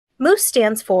MOOS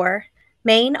stands for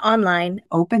Maine Online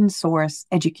Open Source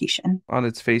Education. On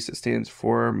its face, it stands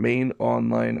for Maine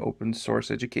Online Open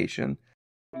Source Education.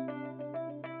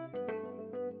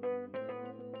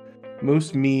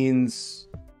 MOOS means,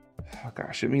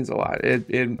 it means a lot.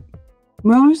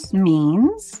 MOOS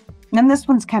means, and this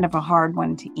one's kind of a hard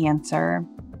one to answer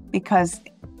because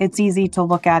it's easy to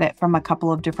look at it from a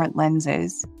couple of different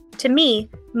lenses. To me,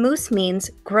 MOOS means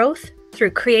growth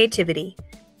through creativity.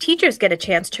 Teachers get a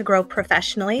chance to grow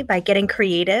professionally by getting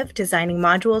creative, designing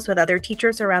modules with other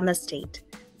teachers around the state.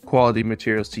 Quality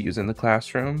materials to use in the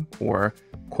classroom, or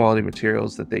quality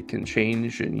materials that they can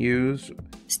change and use.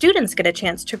 Students get a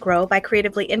chance to grow by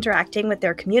creatively interacting with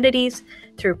their communities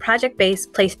through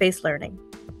project-based, place-based learning.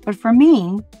 But for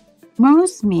me,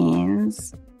 MOOS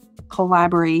means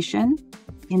collaboration,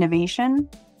 innovation,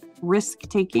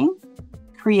 risk-taking,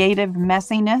 creative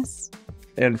messiness.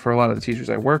 And for a lot of the teachers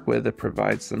I work with, it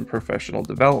provides them professional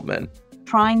development.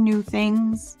 Trying new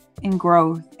things and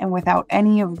growth. And without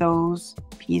any of those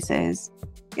pieces,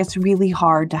 it's really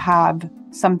hard to have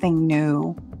something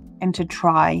new and to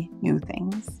try new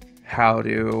things. How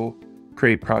to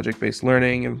create project-based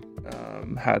learning,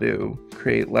 how to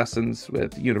create lessons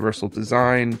with universal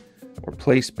design or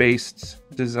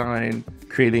place-based design,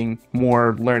 creating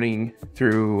more learning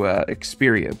through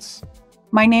experience.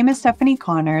 My name is Stephanie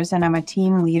Connors, and I'm a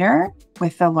team leader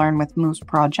with the Learn with MOOS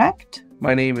project.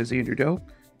 My name is Andrew Doak,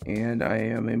 and I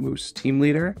am a MOOS team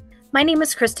leader. My name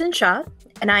is Kristen Shaw,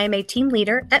 and I am a team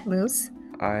leader at MOOS.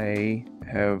 I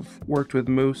have worked with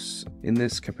MOOS in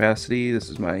this capacity. This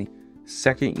is my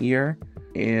second year,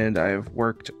 and I've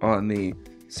worked on the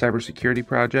cybersecurity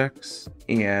projects,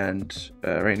 and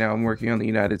right now I'm working on the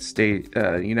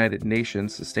United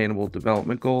Nations Sustainable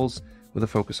Development Goals with a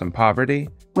focus on poverty.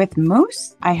 With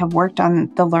MOOS, I have worked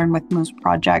on the Learn with MOOS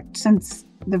project since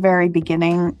the very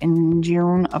beginning in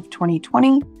June of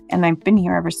 2020, and I've been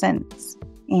here ever since.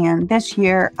 And this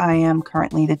year, I am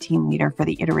currently the team leader for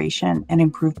the iteration and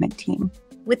improvement team.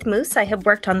 With MOOS, I have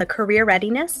worked on the career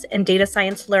readiness and data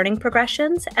science learning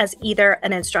progressions as either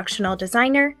an instructional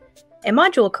designer, a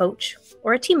module coach,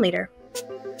 or a team leader.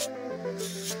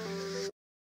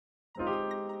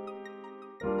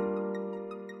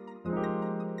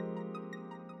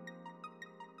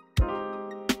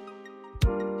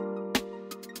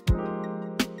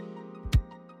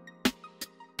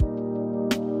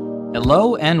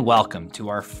 Hello and welcome to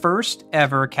our first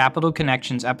ever Capital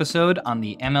Connections episode on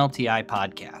the MLTI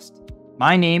podcast.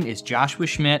 My name is Joshua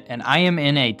Schmidt, and I am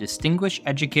in a distinguished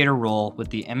educator role with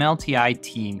the MLTI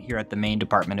team here at the Maine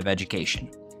Department of Education.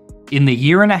 In the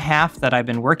year and a half that I've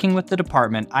been working with the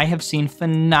department, I have seen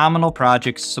phenomenal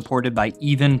projects supported by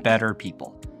even better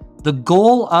people. The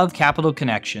goal of Capital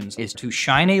Connections is to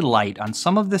shine a light on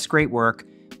some of this great work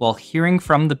while hearing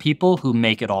from the people who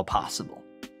make it all possible.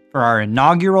 For our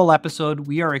inaugural episode,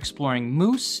 we are exploring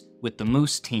MOOS with the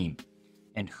MOOS team.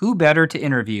 And who better to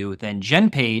interview than Jen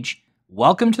Page?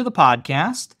 Welcome to the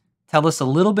podcast. Tell us a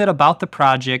little bit about the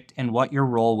project and what your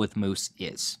role with MOOS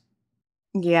is.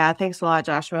 Yeah, thanks a lot,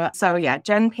 Joshua. So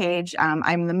Jen Page,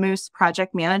 I'm the MOOS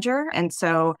project manager. And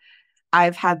so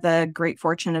I've had the great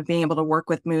fortune of being able to work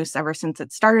with MOOS ever since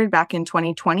it started back in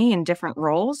 2020 in different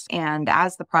roles. And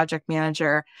as the project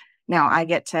manager, now I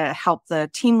get to help the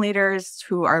team leaders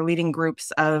who are leading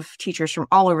groups of teachers from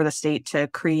all over the state to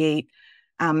create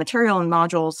material and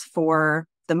modules for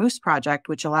the MOOS project,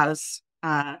 which allows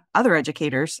other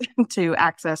educators to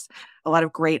access a lot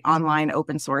of great online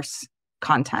open source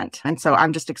content. And so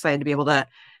I'm just excited to be able to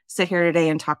sit here today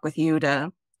and talk with you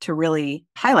to really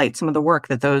highlight some of the work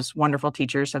that those wonderful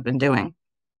teachers have been doing.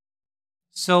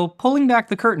 So pulling back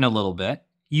the curtain a little bit,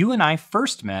 you and I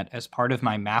first met as part of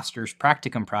my master's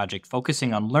practicum project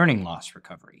focusing on learning loss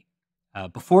recovery.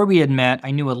 Before we had met,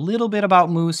 I knew a little bit about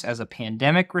MOOS as a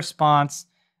pandemic response,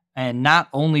 and not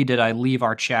only did I leave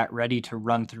our chat ready to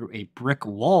run through a brick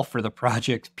wall for the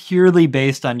project purely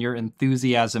based on your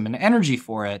enthusiasm and energy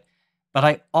for it, but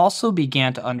I also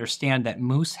began to understand that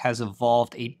MOOS has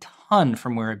evolved a ton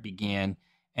from where it began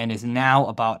and is now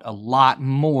about a lot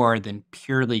more than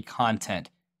purely content,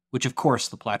 which of course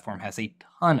the platform has a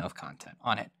ton of content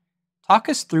on it. Talk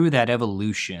us through that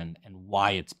evolution and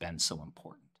why it's been so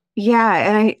important. Yeah,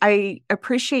 and I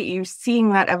appreciate you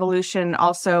seeing that evolution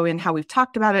also in how we've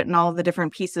talked about it and all of the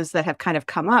different pieces that have kind of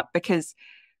come up, because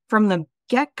from the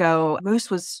get-go, MOOS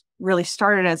was really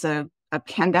started as a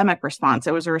pandemic response.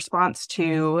 It was a response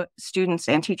to students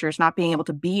and teachers not being able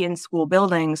to be in school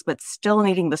buildings, but still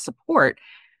needing the support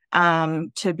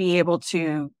to be able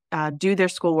to do their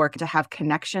schoolwork, to have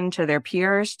connection to their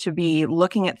peers, to be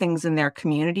looking at things in their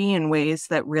community in ways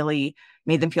that really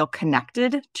made them feel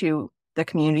connected to the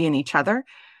community and each other.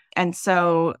 And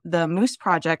so the Moose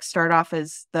project started off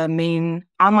as the Maine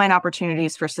online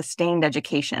opportunities for sustained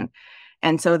education.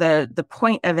 And so the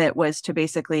point of it was to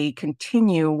basically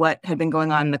continue what had been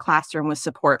going on in the classroom with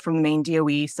support from the Maine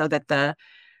DOE so that the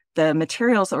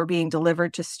materials that were being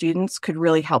delivered to students could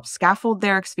really help scaffold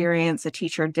their experience. A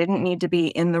teacher didn't need to be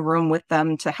in the room with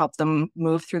them to help them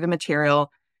move through the material.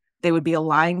 They would be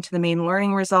aligned to the Maine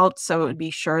learning results, so it would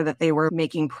be sure that they were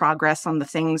making progress on the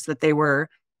things that they were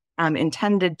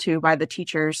intended to by the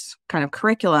teacher's kind of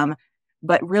curriculum,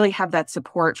 but really have that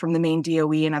support from the Maine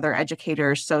DOE and other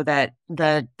educators so that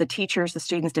the teachers, the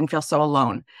students didn't feel so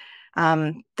alone.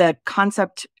 The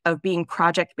concept of being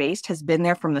project-based has been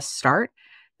there from the start.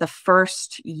 The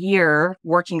first year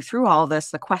working through all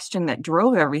this, the question that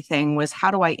drove everything was,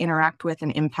 how do I interact with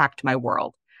and impact my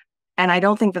world? And I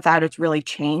don't think that has really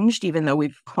changed, even though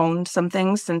we've honed some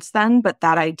things since then. But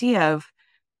that idea of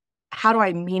how do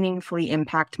I meaningfully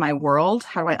impact my world?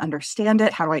 How do I understand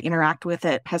it? How do I interact with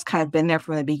it has kind of been there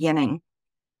from the beginning.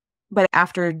 But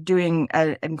after doing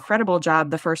an incredible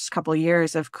job the first couple of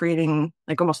years of creating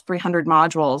like almost 300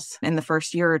 modules in the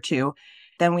first year or two,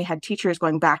 then we had teachers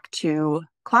going back to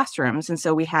classrooms. And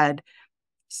so we had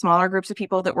smaller groups of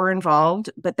people that were involved,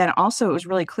 but then also it was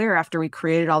really clear after we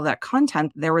created all that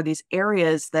content, there were these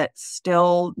areas that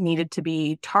still needed to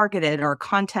be targeted, or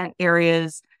content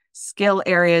areas, skill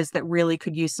areas that really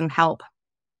could use some help.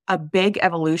 A big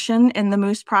evolution in the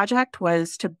Moose project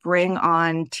was to bring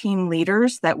on team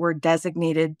leaders that were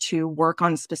designated to work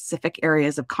on specific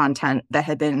areas of content that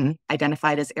had been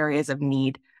identified as areas of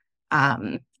need.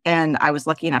 And I was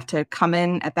lucky enough to come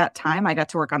in at that time. I got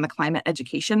to work on the climate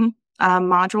education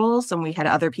modules, and we had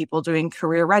other people doing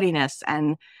career readiness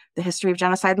and the history of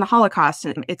genocide and the Holocaust.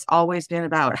 And it's always been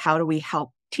about how do we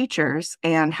help teachers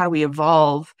and how do we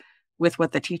evolve with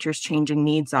what the teachers' changing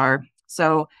needs are.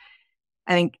 So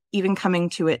I think even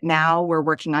coming to it now, we're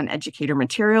working on educator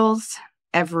materials.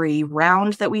 Every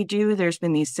round that we do, there's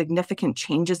been these significant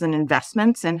changes and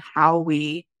investments in how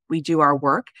we do our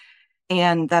work.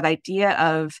 And that idea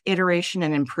of iteration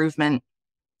and improvement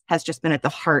has just been at the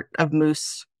heart of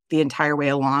Moose the entire way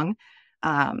along,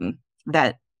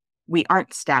 that we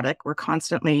aren't static. We're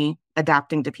constantly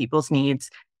adapting to people's needs.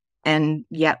 And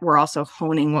yet we're also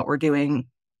honing what we're doing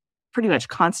pretty much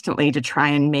constantly to try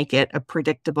and make it a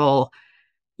predictable,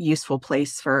 useful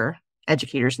place for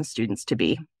educators and students to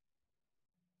be.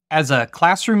 As a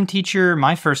classroom teacher,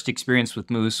 my first experience with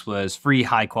Moose was free,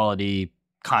 high-quality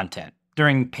content.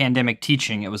 During pandemic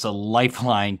teaching, it was a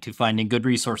lifeline to finding good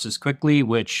resources quickly,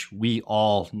 which we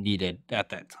all needed at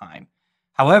that time.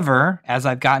 However, as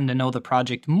I've gotten to know the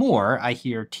project more, I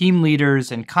hear team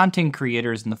leaders and content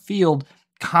creators in the field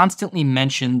constantly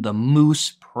mention the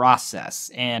Moose process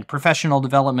and professional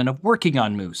development of working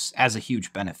on Moose as a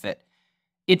huge benefit.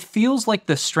 It feels like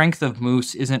the strength of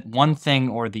Moose isn't one thing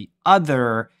or the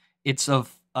other, it's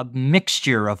of a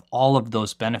mixture of all of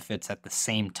those benefits at the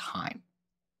same time.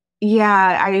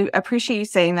 Yeah, I appreciate you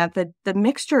saying that. The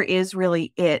mixture is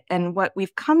really it. And what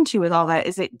we've come to with all that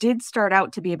is it did start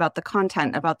out to be about the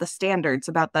content, about the standards,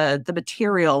 about the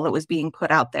material that was being put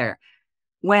out there.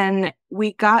 When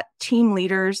we got team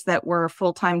leaders that were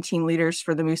full-time team leaders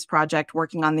for the Moose project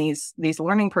working on these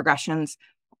learning progressions,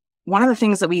 one of the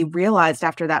things that we realized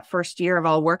after that first year of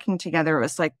all working together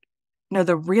was like,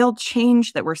 the real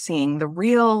change that we're seeing, the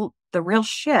real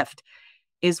shift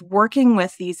is working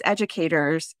with these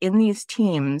educators in these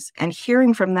teams and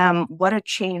hearing from them what a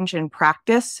change in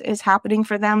practice is happening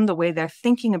for them, the way they're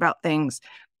thinking about things.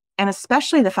 And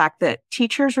especially the fact that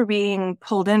teachers were being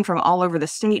pulled in from all over the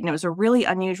state. And it was a really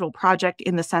unusual project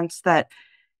in the sense that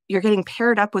you're getting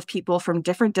paired up with people from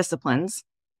different disciplines.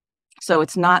 So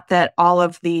it's not that all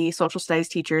of the social studies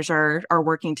teachers are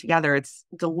working together. It's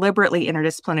deliberately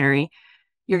interdisciplinary.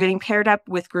 You're getting paired up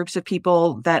with groups of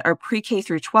people that are pre-K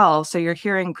through 12. So you're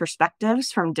hearing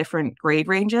perspectives from different grade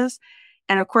ranges.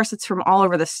 And of course, it's from all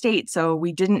over the state. So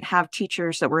we didn't have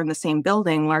teachers that were in the same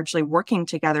building, largely working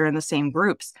together in the same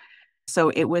groups. So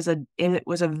it was a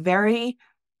very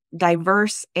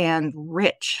diverse and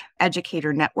rich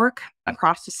educator network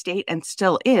across the state, and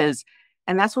still is.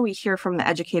 And that's what we hear from the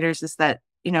educators is that,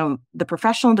 the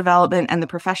professional development and the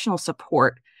professional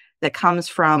support that comes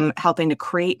from helping to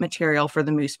create material for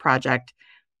the Moose project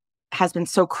has been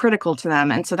so critical to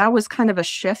them. And so that was kind of a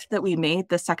shift that we made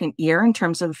the second year in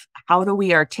terms of how do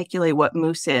we articulate what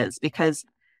Moose is, because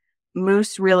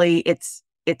Moose really, it's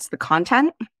the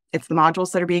content, it's the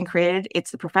modules that are being created, it's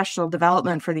the professional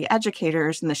development for the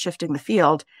educators and the shifting the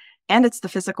field, and it's the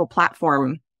physical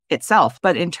platform itself.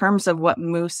 But in terms of what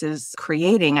Moose is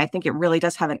creating, I think it really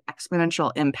does have an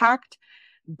exponential impact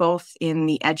both in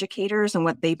the educators and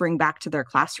what they bring back to their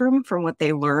classroom from what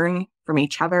they learn from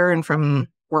each other and from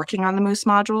working on the Moose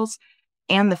modules,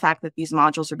 and the fact that these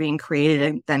modules are being created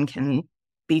and then can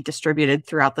be distributed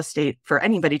throughout the state for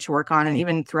anybody to work on, and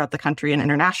even throughout the country and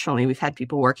internationally, we've had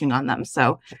people working on them.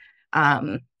 So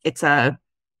it's not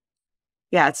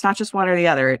just one or the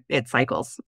other, it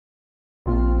cycles.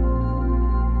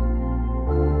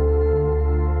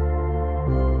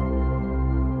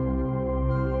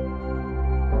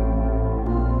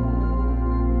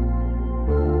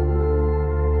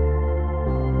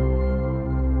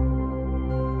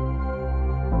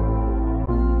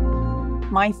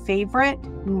 My favorite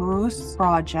Moose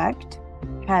project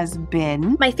has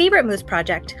been... My favorite Moose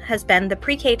project has been the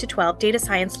pre-K to 12 data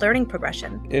science learning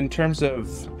progression. In terms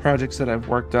of projects that I've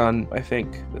worked on, I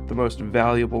think that the most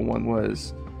valuable one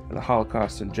was the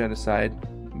Holocaust and genocide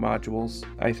modules.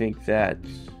 I think that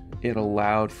it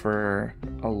allowed for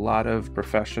a lot of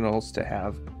professionals to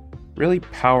have really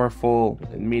powerful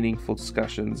and meaningful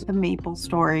discussions. The maple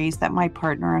stories that my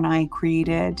partner and I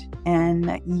created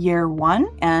in year one,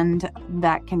 and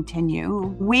that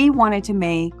continue. We wanted to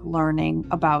make learning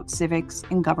about civics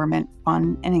and government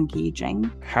fun and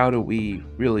engaging. How do we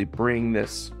really bring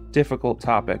this difficult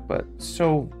topic, but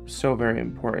so very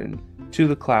important, to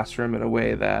the classroom in a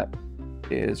way that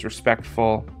is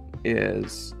respectful,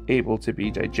 is able to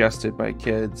be digested by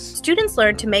kids? Students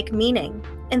learn to make meaning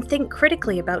and think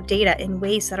critically about data in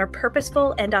ways that are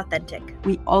purposeful and authentic.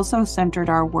 We also centered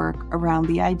our work around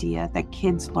the idea that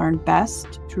kids learn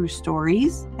best through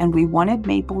stories, and we wanted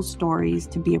Maple's stories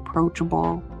to be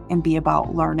approachable and be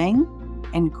about learning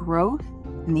and growth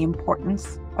and the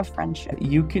importance of friendship.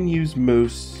 You can use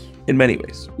Moose in many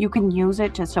ways. You can use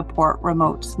it to support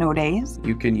remote snow days.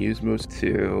 You can use Moose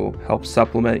to help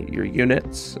supplement your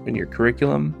units and your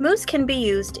curriculum. Moose can be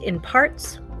used in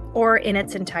parts or in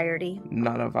its entirety.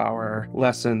 None of our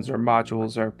lessons or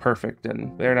modules are perfect,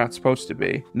 and they're not supposed to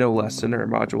be. No lesson or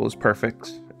module is perfect,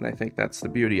 and I think that's the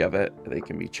beauty of it. They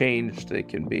can be changed, they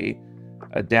can be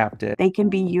adapted. They can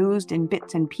be used in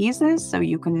bits and pieces, so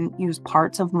you can use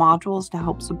parts of modules to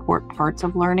help support parts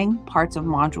of learning. Parts of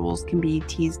modules can be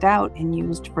teased out and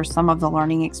used for some of the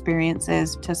learning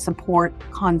experiences to support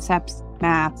concepts,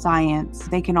 math, science.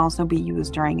 They can also be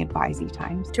used during advisee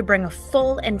times. To bring a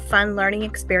full and fun learning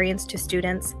experience to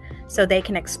students so they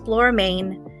can explore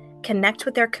Maine, connect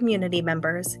with their community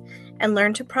members, and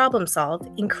learn to problem solve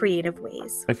in creative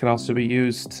ways. It can also be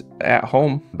used at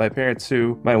home by parents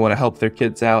who might want to help their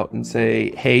kids out and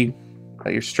say, hey,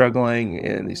 you're struggling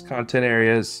in these content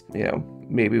areas.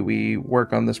 Maybe we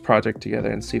work on this project together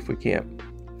and see if we can't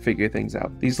figure things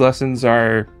out. These lessons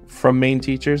are from Maine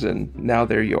teachers, and now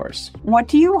they're yours. What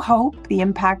do you hope the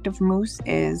impact of Moose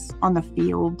is on the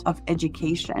field of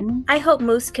education? I hope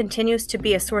Moose continues to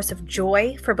be a source of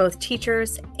joy for both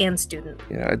teachers and students.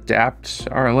 Adapt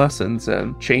our lessons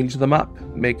and change them up,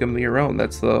 make them your own.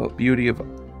 That's the beauty of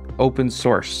open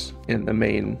source in the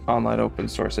Maine online open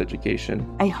source education.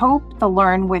 I hope the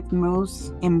Learn with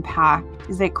Moose impact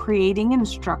is that creating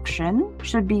instruction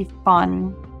should be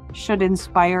fun, should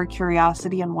inspire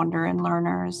curiosity and wonder in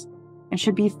learners, and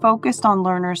should be focused on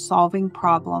learners solving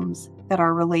problems that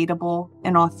are relatable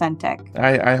and authentic.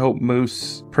 I hope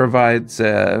Moose provides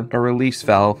a release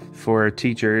valve for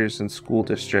teachers and school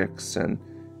districts and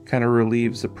kind of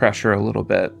relieves the pressure a little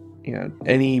bit.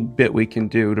 Any bit we can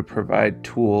do to provide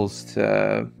tools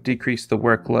to decrease the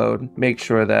workload, make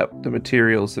sure that the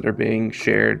materials that are being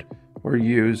shared or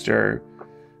used are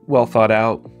well thought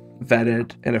out,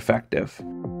 vetted, and effective.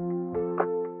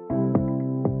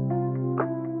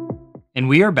 And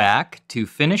we are back to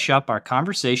finish up our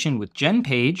conversation with Jen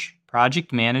Page,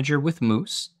 project manager with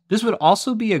Moose. This would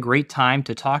also be a great time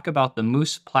to talk about the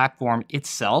Moose platform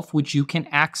itself, which you can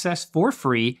access for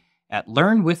free at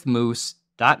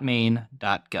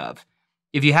learnwithmoose.maine.gov.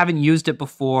 If you haven't used it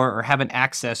before or haven't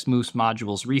accessed Moose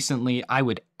modules recently, I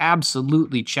would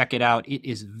absolutely check it out. It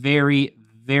is very,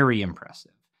 very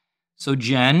impressive. So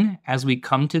Jen, as we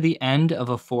come to the end of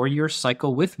a 4-year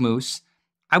cycle with Moose,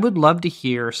 I would love to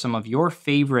hear some of your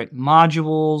favorite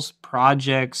modules,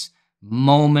 projects,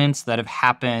 moments that have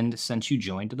happened since you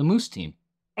joined the Moose team.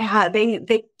 Yeah,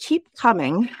 they keep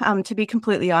coming. To be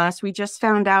completely honest, we just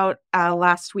found out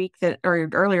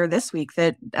earlier this week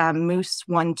that Moose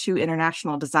won 2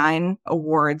 International Design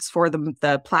Awards for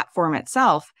the platform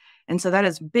itself. And so that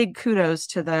is big kudos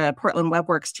to the Portland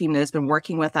WebWorks team that has been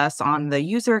working with us on the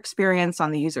user experience,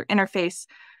 on the user interface.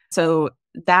 So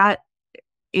that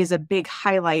is a big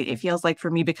highlight, it feels like, for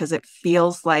me, because it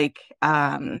feels like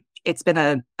it's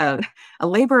been a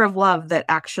labor of love that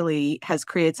actually has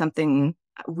created something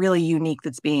really unique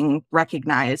that's being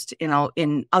recognized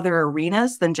in other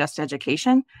arenas than just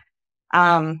education.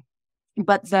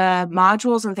 But the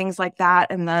modules and things like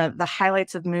that and the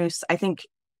highlights of Moose, I think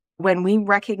when we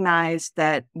recognized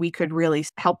that we could really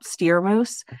help steer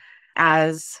Moose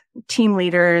as team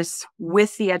leaders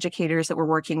with the educators that we're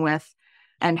working with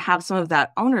and have some of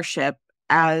that ownership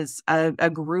as a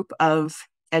group of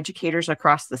educators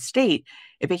across the state,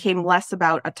 it became less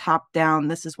about a top-down,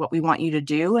 this is what we want you to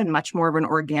do, and much more of an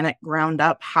organic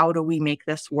ground-up, how do we make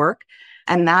this work?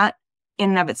 And that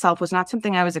in and of itself was not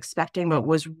something I was expecting, but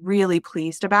was really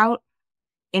pleased about.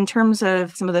 In terms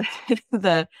of some of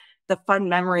the fun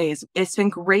memories, it's been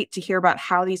great to hear about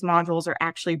how these modules are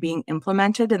actually being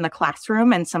implemented in the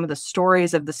classroom and some of the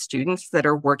stories of the students that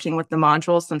are working with the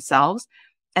modules themselves.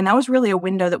 And that was really a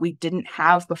window that we didn't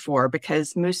have before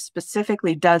because Moose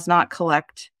specifically does not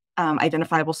collect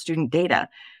identifiable student data.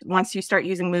 Once you start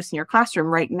using Moose in your classroom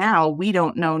right now, we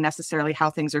don't know necessarily how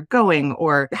things are going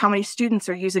or how many students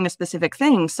are using a specific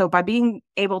thing. So by being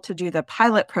able to do the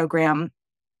pilot program,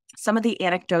 some of the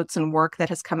anecdotes and work that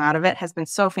has come out of it has been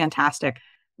so fantastic.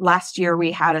 Last year,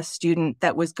 we had a student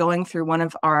that was going through one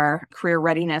of our career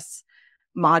readiness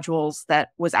modules that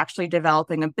was actually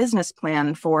developing a business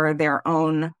plan for their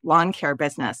own lawn care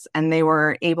business. And they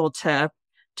were able to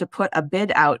put a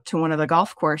bid out to one of the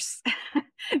golf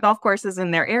courses in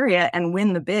their area and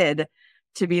win the bid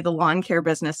to be the lawn care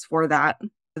business for that.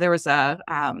 There was a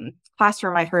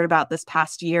classroom I heard about this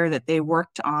past year that they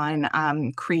worked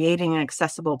on creating an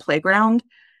accessible playground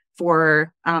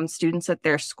for students at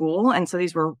their school. And so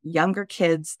these were younger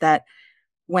kids that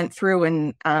went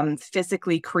through and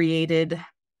physically created,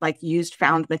 like used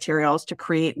found materials to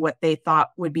create what they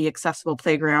thought would be accessible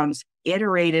playgrounds,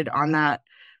 iterated on that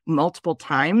multiple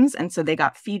times. And so they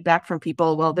got feedback from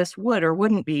people, well, this would or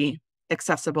wouldn't be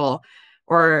accessible.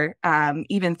 Or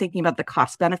even thinking about the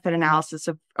cost benefit analysis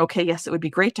of, okay, yes, it would be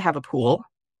great to have a pool.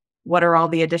 What are all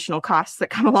the additional costs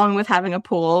that come along with having a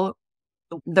pool?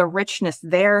 The richness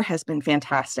there has been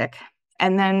fantastic.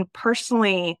 And then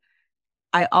personally,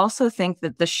 I also think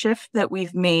that the shift that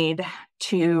we've made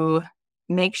to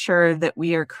make sure that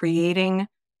we are creating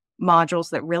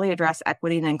modules that really address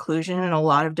equity and inclusion in a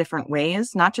lot of different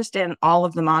ways, not just in all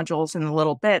of the modules and the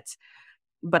little bits,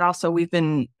 but also we've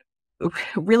been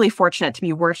really fortunate to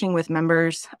be working with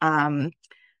members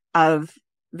of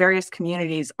various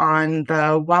communities on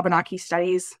the Wabanaki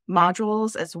Studies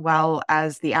modules, as well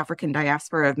as the African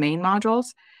Diaspora of Maine modules.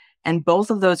 And both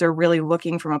of those are really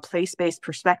looking from a place-based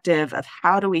perspective of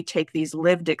how do we take these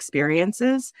lived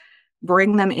experiences,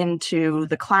 bring them into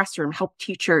the classroom, help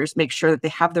teachers make sure that they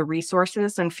have the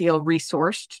resources and feel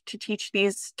resourced to teach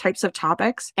these types of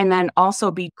topics, and then also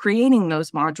be creating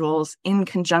those modules in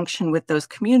conjunction with those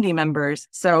community members.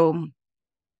 So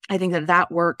I think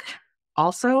that work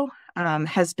also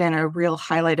has been a real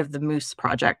highlight of the Moose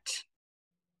project.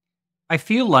 I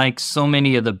feel like so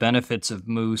many of the benefits of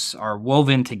Moose are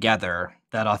woven together.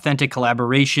 That authentic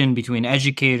collaboration between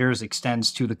educators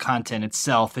extends to the content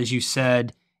itself. As you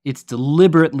said, it's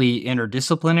deliberately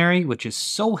interdisciplinary, which is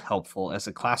so helpful as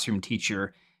a classroom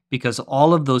teacher because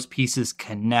all of those pieces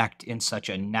connect in such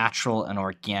a natural and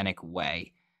organic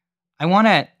way. I want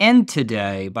to end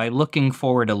today by looking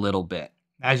forward a little bit.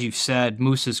 As you've said,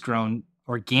 Moose has grown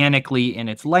organically in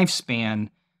its lifespan.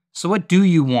 So what do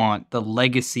you want the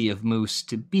legacy of Moose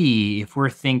to be if we're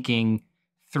thinking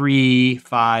 3,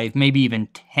 5, maybe even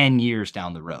 10 years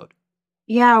down the road?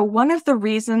 Yeah, one of the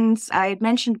reasons I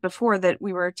mentioned before that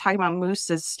we were talking about Moose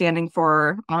as standing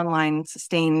for online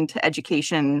sustained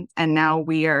education, and now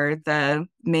we are the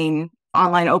main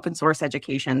online open source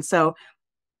education. So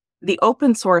the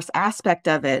open source aspect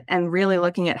of it and really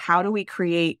looking at how do we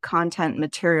create content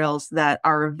materials that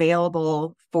are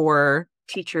available for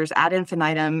teachers ad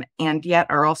infinitum and yet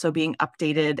are also being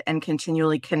updated and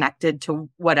continually connected to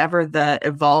whatever the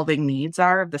evolving needs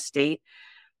are of the state.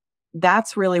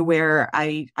 That's really where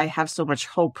I have so much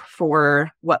hope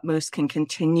for what Moose can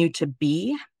continue to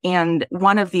be. And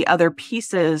one of the other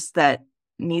pieces that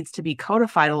needs to be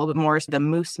codified a little bit more is the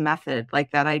Moose method,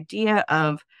 like that idea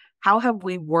of how have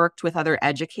we worked with other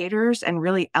educators and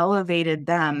really elevated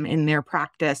them in their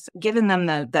practice, given them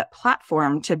that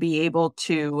platform to be able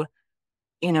to,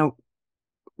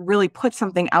 really put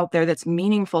something out there that's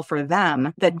meaningful for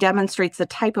them, that demonstrates the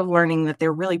type of learning that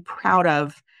they're really proud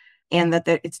of, and that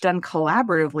it's done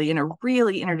collaboratively in a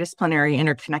really interdisciplinary,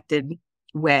 interconnected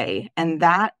way. And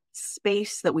that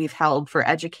space that we've held for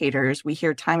educators, we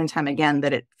hear time and time again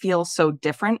that it feels so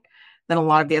different than a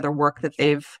lot of the other work that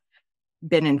they've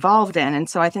been involved in. And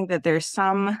so I think that there's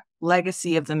some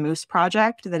legacy of the Moose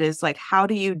project that is like, how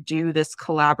do you do this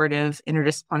collaborative,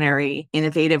 interdisciplinary,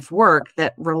 innovative work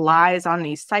that relies on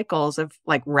these cycles of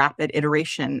like rapid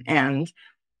iteration and,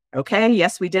 okay,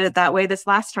 yes, we did it that way this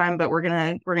last time, but we're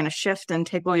gonna shift and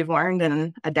take what we've learned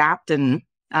and adapt and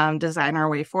design our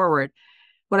way forward.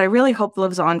 What I really hope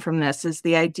lives on from this is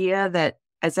the idea that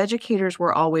as educators,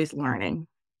 we're always learning.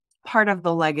 Part of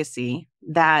the legacy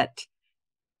that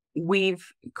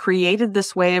we've created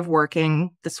this way of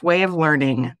working, this way of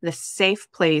learning, this safe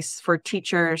place for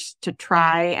teachers to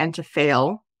try and to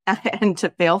fail and to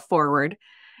fail forward,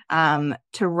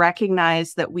 to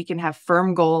recognize that we can have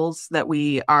firm goals that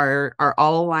we are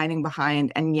all aligning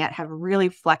behind and yet have really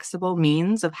flexible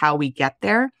means of how we get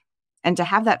there. And to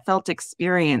have that felt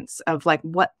experience of like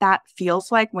what that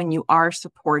feels like when you are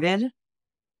supported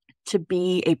to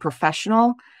be a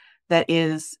professional that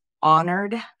is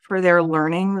honored for their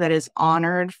learning, that is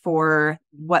honored for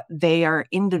what they are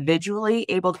individually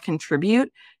able to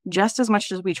contribute, just as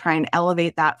much as we try and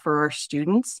elevate that for our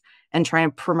students and try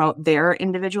and promote their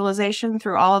individualization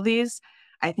through all of these.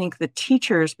 I think the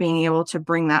teachers being able to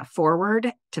bring that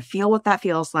forward, to feel what that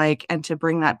feels like, and to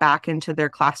bring that back into their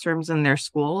classrooms and their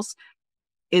schools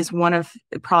is one of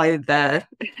probably the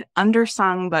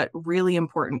undersung but really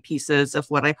important pieces of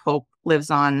what I hope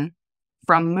lives on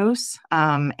from Moose,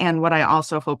 and what I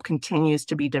also hope continues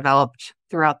to be developed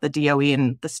throughout the DOE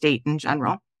and the state in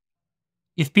general.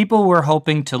 If people were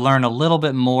hoping to learn a little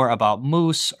bit more about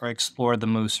Moose or explore the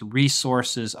Moose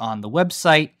resources on the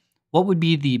website, what would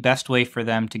be the best way for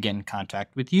them to get in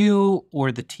contact with you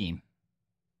or the team?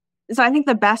 So I think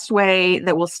the best way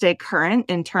that will stay current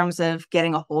in terms of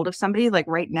getting a hold of somebody, like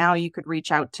right now, you could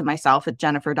reach out to myself at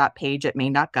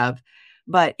jennifer.page@maine.gov.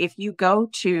 But if you go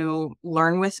to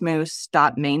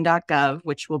learnwithmoose.maine.gov,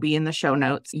 which will be in the show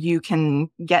notes, you can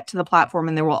get to the platform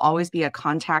and there will always be a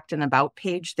contact and about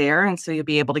page there. And so you'll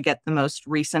be able to get the most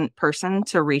recent person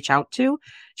to reach out to,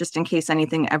 just in case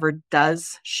anything ever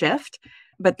does shift.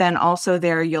 But then also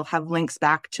there, you'll have links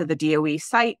back to the DOE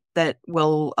site that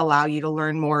will allow you to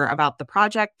learn more about the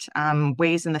project,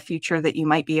 ways in the future that you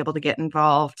might be able to get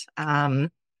involved,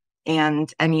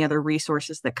 and any other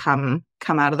resources that come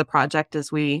out of the project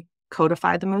as we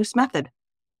codify the Moose method.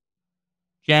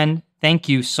 Jen, thank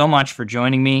you so much for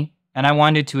joining me. And I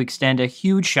wanted to extend a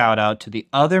huge shout out to the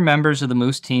other members of the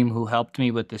Moose team who helped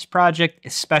me with this project,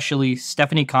 especially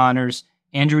Stephanie Connors,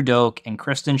 Andrew Doak, and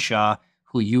Kristen Shaw,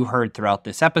 who you heard throughout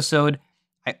this episode.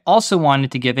 I also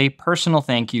wanted to give a personal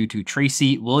thank you to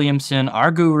Tracy Williamson, our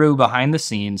guru behind the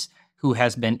scenes, who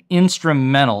has been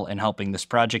instrumental in helping this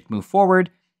project move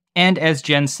forward. And as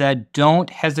Jen said, don't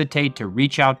hesitate to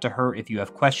reach out to her if you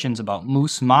have questions about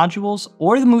Moose modules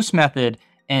or the Moose method,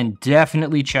 and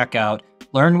definitely check out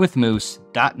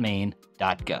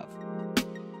learnwithmoose.maine.gov.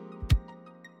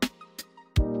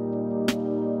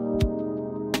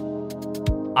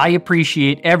 I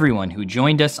appreciate everyone who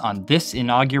joined us on this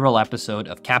inaugural episode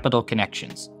of Capital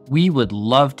Connections. We would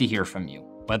love to hear from you,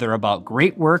 whether about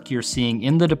great work you're seeing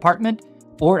in the department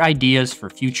or ideas for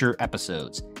future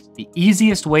episodes. The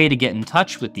easiest way to get in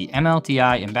touch with the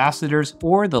MLTI ambassadors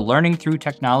or the Learning Through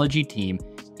Technology team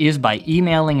is by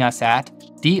emailing us at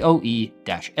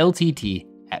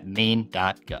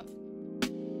doe-ltt@maine.gov.